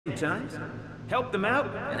times. Help them out,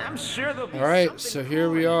 and I'm sure they'll be. Alright, so here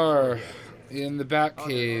we are in the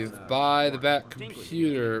Batcave by the Bat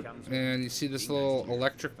computer, and you see this little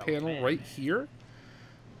electric panel right here.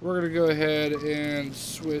 We're going to go ahead and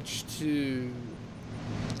switch to,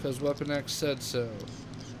 because Weapon X said so.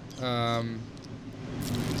 We're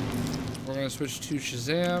going to switch to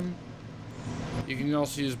Shazam. You can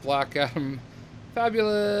also use Black Adam.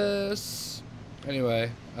 Fabulous! Anyway,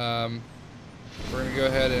 we're going to go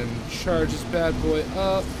ahead and charge this bad boy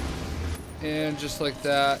up. And just like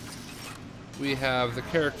that, we have the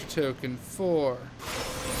character token for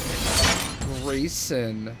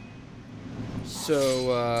Grayson.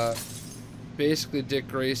 So, basically Dick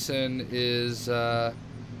Grayson is, you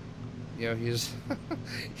know, he's,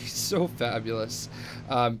 he's so fabulous.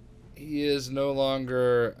 He is no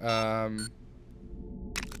longer,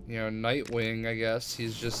 you know, Nightwing, I guess.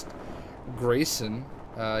 He's just Grayson.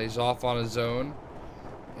 He's off on his own.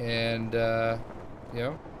 And, you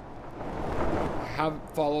know,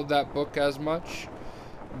 haven't followed that book as much.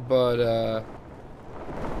 But,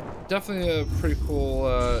 definitely a pretty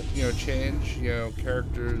cool, you know, change. You know,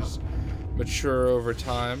 characters mature over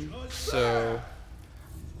time. So,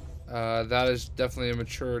 that is definitely a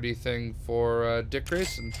maturity thing for Dick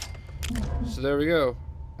Grayson. So there we go.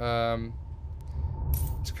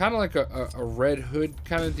 It's kind of like a Red Hood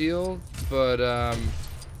kind of deal, but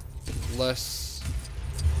less,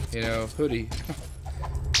 you know, hoodie.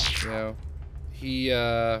 You know, he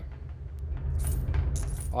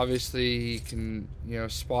obviously he can, you know,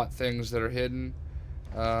 spot things that are hidden.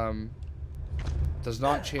 Does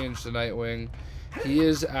not change the Nightwing. He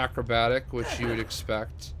is acrobatic, which you would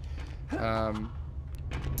expect. So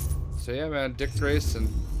yeah, man, Dick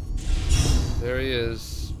Grayson. There he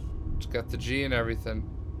is. It's got the G and everything.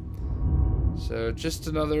 So just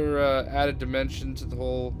another added dimension to the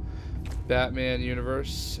whole Batman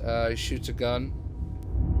universe. He shoots a gun.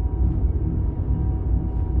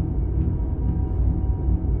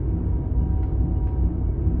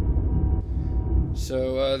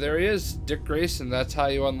 So there he is, Dick Grayson. That's how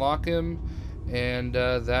you unlock him, and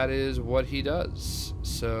that is what he does.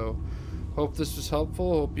 So hope this was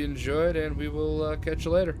helpful. Hope you enjoyed, and we will catch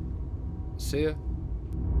you later. See ya.